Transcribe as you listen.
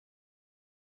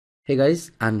Hey guys,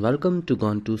 and welcome to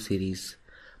Gone2 series.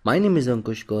 My name is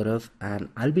Ankush Gaurav and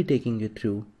I'll be taking you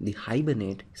through the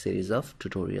Hibernate series of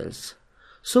tutorials.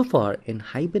 So far in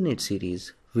Hibernate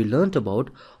series, we learned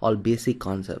about all basic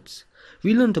concepts.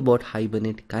 We learned about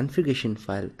Hibernate configuration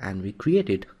file and we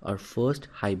created our first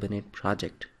Hibernate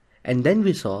project. And then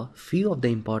we saw few of the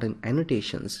important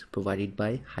annotations provided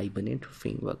by Hibernate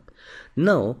framework.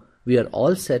 Now we are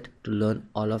all set to learn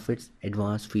all of its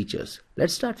advanced features.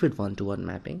 Let's start with one-to-one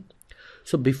mapping.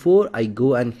 So before I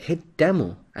go and hit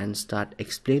demo and start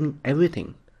explaining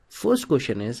everything, first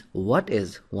question is, what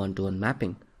is one-to-one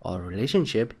mapping or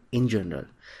relationship in general,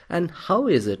 and how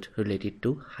is it related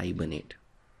to Hibernate?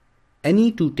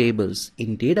 Any two tables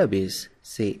in database,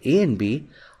 say A and B,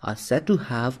 are said to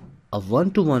have a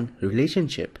one-to-one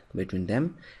relationship between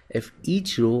them if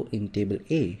each row in table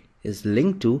A is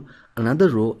linked to another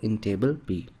row in table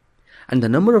B, and the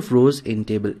number of rows in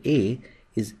table A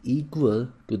is equal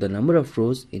to the number of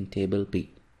rows in table B.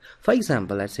 For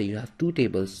example, let's say you have two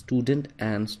tables, student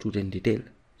and student detail.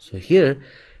 So here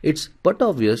it's but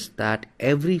obvious that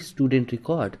every student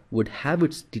record would have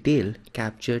its detail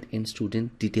captured in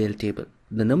student detail table.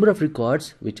 The number of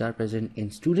records which are present in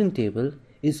student table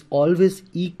is always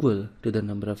equal to the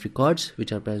number of records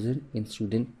which are present in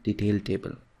student detail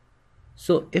table.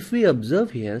 So if we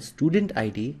observe here, student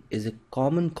ID is a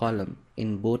common column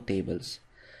in both tables,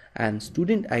 and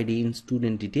student ID in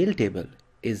student detail table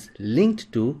is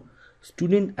linked to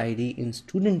student ID in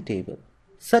student table,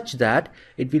 such that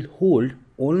it will hold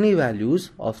only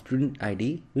values of student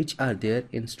ID which are there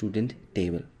in student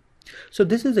table. So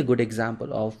this is a good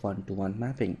example of one-to-one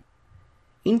mapping.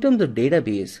 In terms of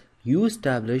database, you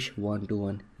establish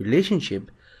one-to-one relationship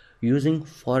using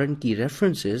foreign key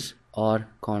references or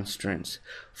constraints.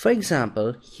 For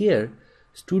example, here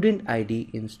student ID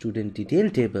in student detail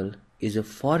table is a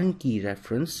foreign key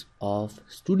reference of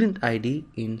student ID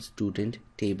in student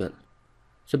table.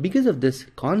 So because of this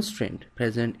constraint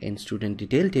present in student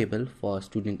detail table for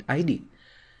student ID,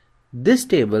 this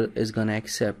table is going to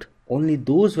accept only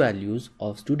those values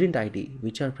of student ID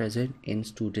which are present in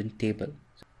student table.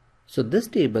 So this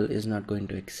table is not going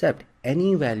to accept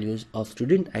any values of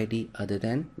student ID other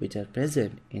than which are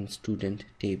present in student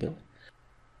table.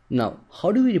 Now,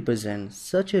 how do we represent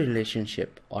such a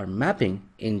relationship or mapping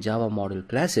in Java model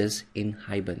classes in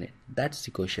Hibernate? That's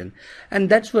the question, and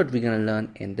that's what we're going to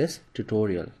learn in this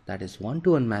tutorial, that is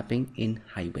one-to-one mapping in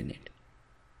Hibernate.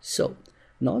 So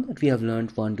now that we have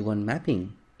learned one-to-one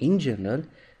mapping in general,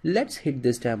 let's hit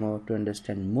this demo to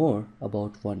understand more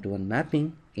about one-to-one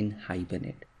mapping in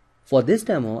Hibernate. For this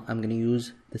demo, I'm going to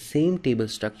use the same table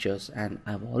structures, and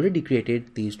I've already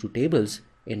created these two tables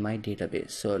in my database.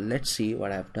 So let's see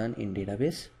what I've done in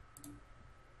database.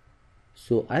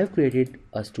 So I've created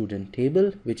a student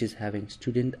table which is having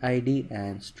student ID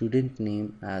and student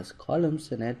name as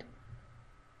columns in it.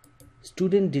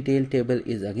 Student detail table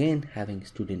is again having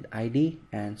student ID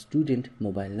and student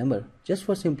mobile number. Just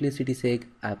for simplicity's sake,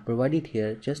 I've provided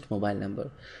here just mobile number.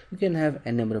 You can have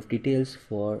a number of details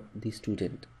for the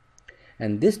student.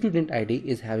 And this student ID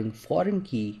is having foreign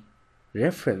key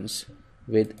reference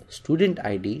with student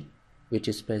ID which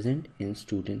is present in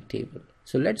student table.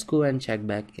 So let's go and check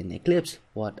back in Eclipse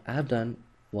what I've done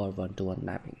for one-to-one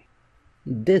mapping.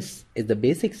 This is the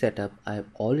basic setup I've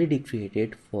already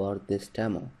created for this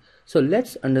demo. So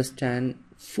let's understand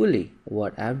fully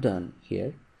what I've done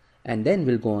here, and then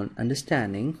we'll go on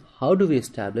understanding how do we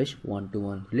establish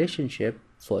one-to-one relationship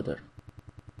further.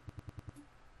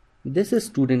 This is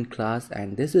student class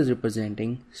and this is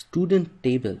representing student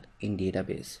table in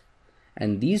database.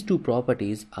 And these two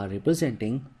properties are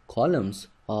representing columns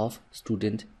of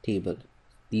student table.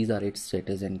 These are its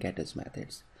setters and getters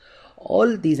methods.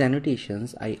 All these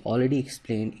annotations I already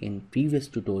explained in previous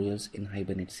tutorials in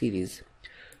Hibernate series.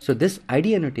 So this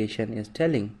ID annotation is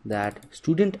telling that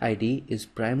student ID is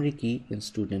primary key in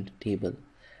student table,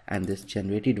 and this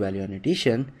generated value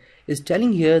annotation is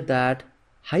telling here that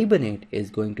Hibernate is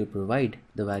going to provide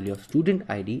the value of student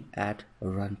ID at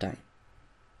runtime.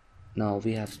 Now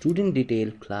we have student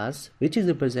detail class which is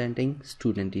representing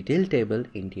student detail table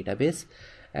in database,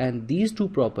 and these two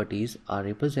properties are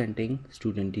representing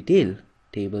student detail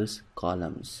tables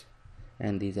columns,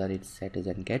 and these are its setters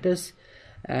and getters.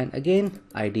 And again,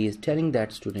 ID is telling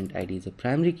that student ID is a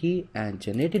primary key, and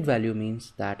generated value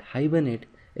means that Hibernate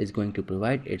is going to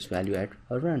provide its value at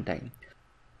a runtime.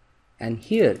 And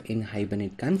here in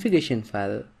Hibernate configuration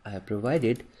file, I have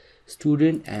provided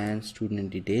student and student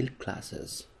detail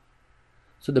classes.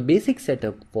 So the basic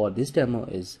setup for this demo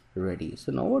is ready.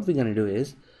 So now what we're going to do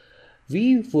is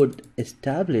we would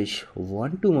establish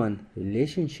one-to-one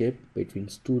relationship between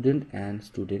student and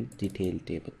student detail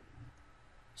table.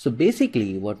 So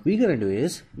basically what we're going to do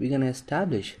is we're going to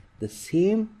establish the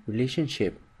same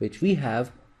relationship which we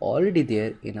have already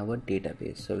there in our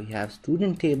database. So we have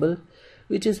student table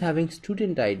which is having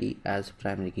student ID as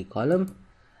primary key column,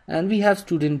 and we have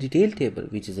student detail table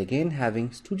which is again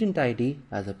having student ID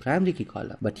as a primary key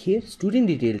column. But here student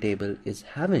detail table is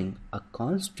having a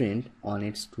constraint on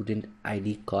its student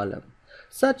ID column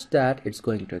such that it's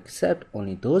going to accept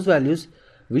only those values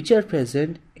which are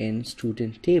present in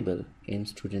student table in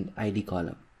student ID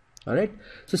column. Alright,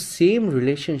 so same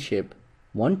relationship,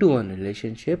 one-to-one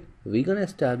relationship, we're gonna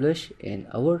establish in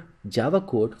our Java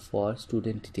code for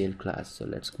student detail class. So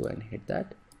let's go and hit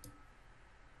that.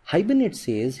 Hibernate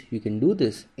says you can do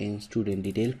this in student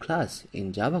detail class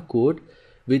in Java code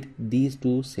with these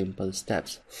two simple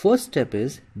steps. First step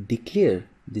is declare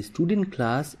the student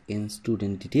class in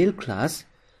student detail class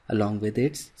along with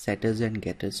its setters and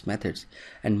getters methods,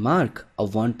 and mark a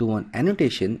one-to-one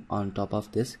annotation on top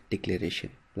of this declaration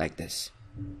like this.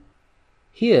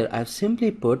 Here I've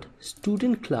simply put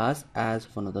student class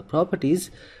as one of the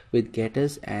properties with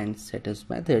getters and setters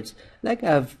methods, like I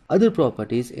have other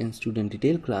properties in student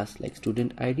detail class like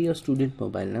student ID or student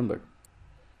mobile number.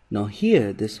 Now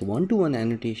here this one-to-one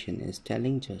annotation is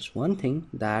telling just one thing,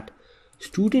 that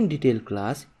student detail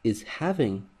class is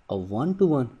having a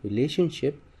one-to-one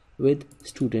relationship with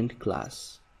student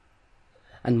class,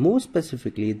 and more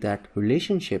specifically that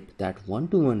relationship, that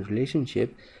one-to-one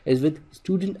relationship, is with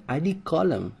student ID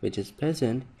column which is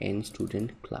present in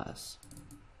student class.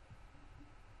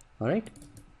 Alright,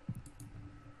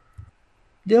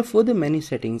 there are further many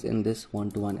settings in this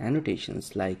one-to-one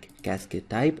annotations like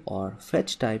cascade type or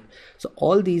fetch type. So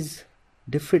all these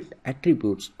different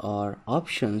attributes or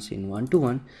options in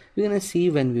one-to-one we're gonna see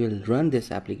when we will run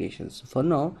this application. So for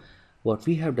now what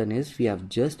we have done is we have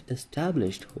just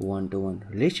established one-to-one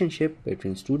relationship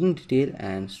between student detail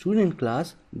and student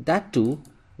class, that too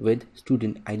with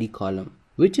student ID column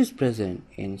which is present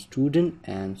in student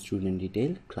and student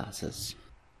detail classes.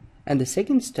 And the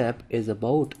second step is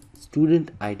about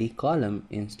student ID column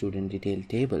in student detail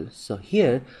table. So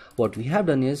here what we have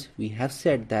done is we have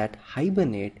said that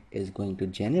Hibernate is going to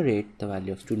generate the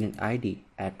value of student ID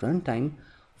at runtime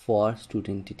for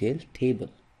student detail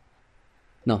table.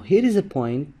 Now here is a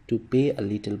point to pay a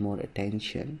little more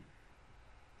attention.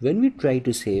 When we try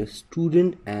to save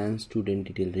student and student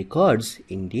detail records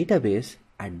in database,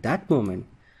 at that moment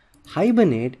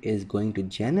Hibernate is going to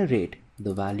generate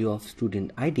the value of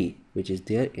student ID which is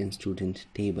there in student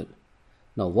table.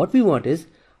 Now what we want is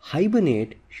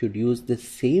Hibernate should use the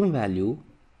same value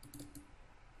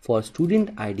for student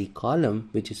ID column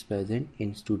which is present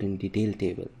in student detail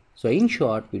table. So in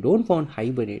short, we don't want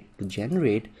Hibernate to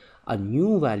generate a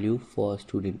new value for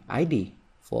student ID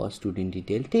for student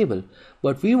detail table,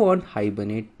 but we want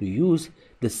Hibernate to use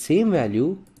the same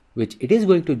value which it is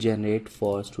going to generate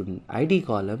for student ID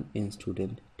column in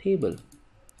student table.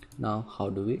 Now how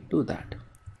do we do that?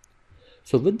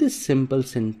 So with this simple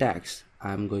syntax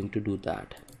I'm going to do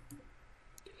that.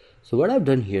 So what I've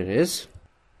done here is,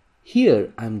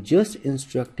 here I'm just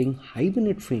instructing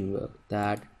Hibernate framework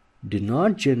that do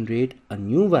not generate a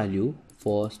new value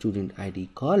for student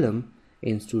ID column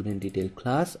in student detail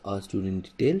class or student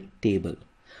detail table,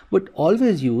 but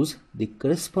always use the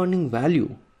corresponding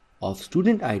value of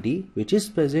student ID which is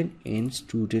present in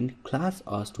student class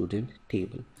or student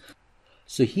table.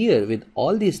 So here with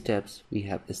all these steps we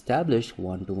have established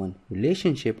one-to-one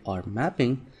relationship or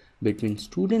mapping between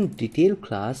student detail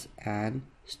class and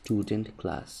student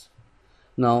class.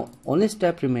 Now only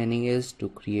step remaining is to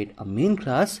create a main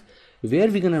class where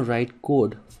we're gonna write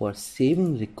code for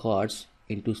saving records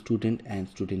into student and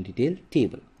student detail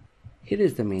table. Here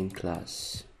is the main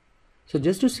class. So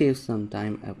just to save some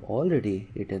time, I've already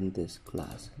written this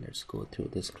class. Let's go through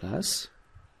this class.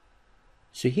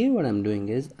 So here what I'm doing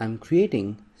is I'm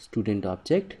creating student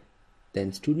object,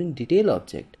 then student detail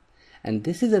object, and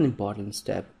this is an important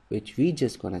step which we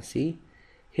just gonna see.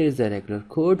 Here is the regular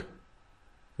code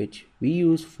which we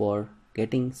use for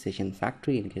getting session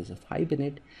factory in case of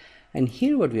Hibernate. And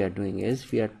here what we are doing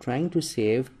is we are trying to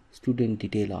save student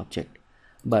detail object,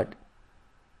 but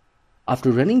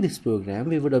after running this program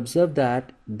we would observe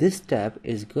that this step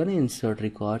is going to insert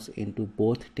records into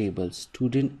both tables,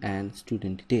 student and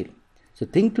student detail. So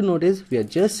thing to note is we are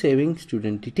just saving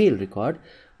student detail record,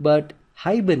 but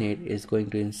Hibernate is going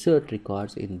to insert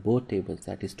records in both tables,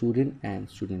 that is student and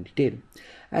student detail,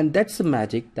 and that's the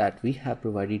magic that we have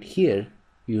provided here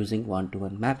using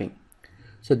one-to-one mapping.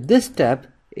 So this step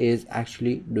is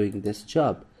actually doing this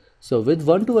job. So with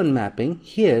one-to-one mapping,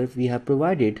 here we have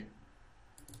provided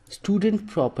student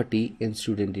property in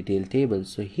student detail table.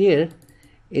 So here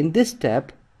in this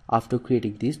step after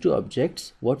creating these two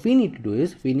objects, what we need to do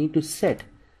is we need to set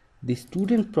the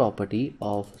student property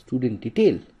of student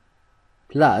detail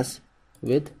plus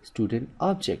with student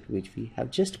object, which we have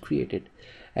just created.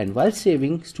 And while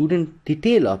saving student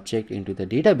detail object into the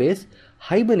database,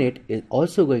 Hibernate is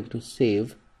also going to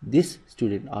save this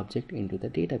student object into the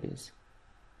database.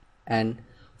 And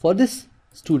for this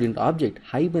student object,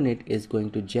 Hibernate is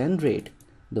going to generate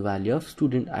the value of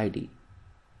student ID.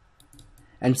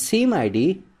 And same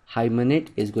ID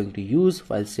Hibernate is going to use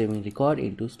while saving record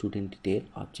into student detail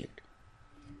object.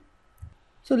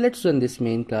 So let's run this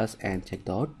main class and check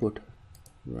the output.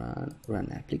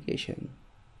 Run application.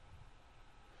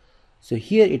 So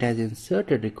here it has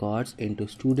inserted records into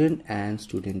student and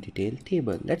student detail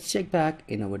table. Let's check back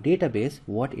in our database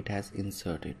what it has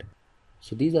inserted.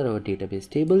 So these are our database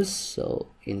tables. So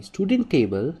in student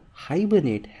table,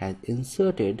 Hibernate has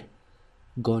inserted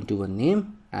gone to one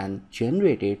name and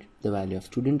generated the value of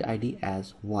student ID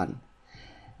as 1.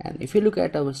 And if you look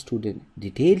at our student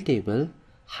detail table,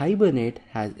 Hibernate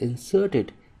has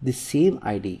inserted the same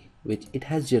ID which it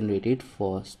has generated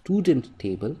for student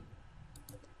table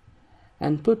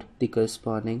and put the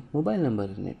corresponding mobile number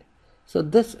in it. So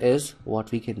this is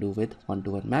what we can do with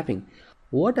one-to-one mapping.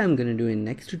 What I'm going to do in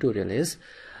next tutorial is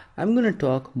I'm going to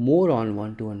talk more on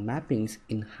one-to-one mappings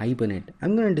in Hibernate.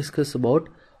 I'm going to discuss about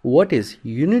what is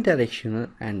unidirectional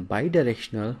and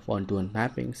bidirectional one-to-one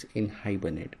mappings in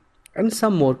Hibernate, and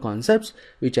some more concepts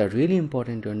which are really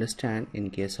important to understand in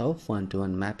case of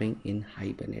one-to-one mapping in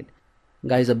Hibernate.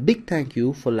 Guys, a big thank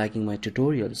you for liking my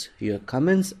tutorials. Your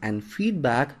comments and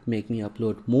feedback make me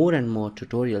upload more and more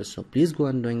tutorials, so please go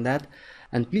on doing that.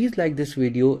 And please like this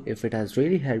video if it has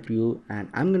really helped you, and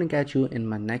I'm gonna catch you in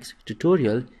my next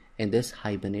tutorial in this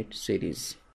Hibernate series.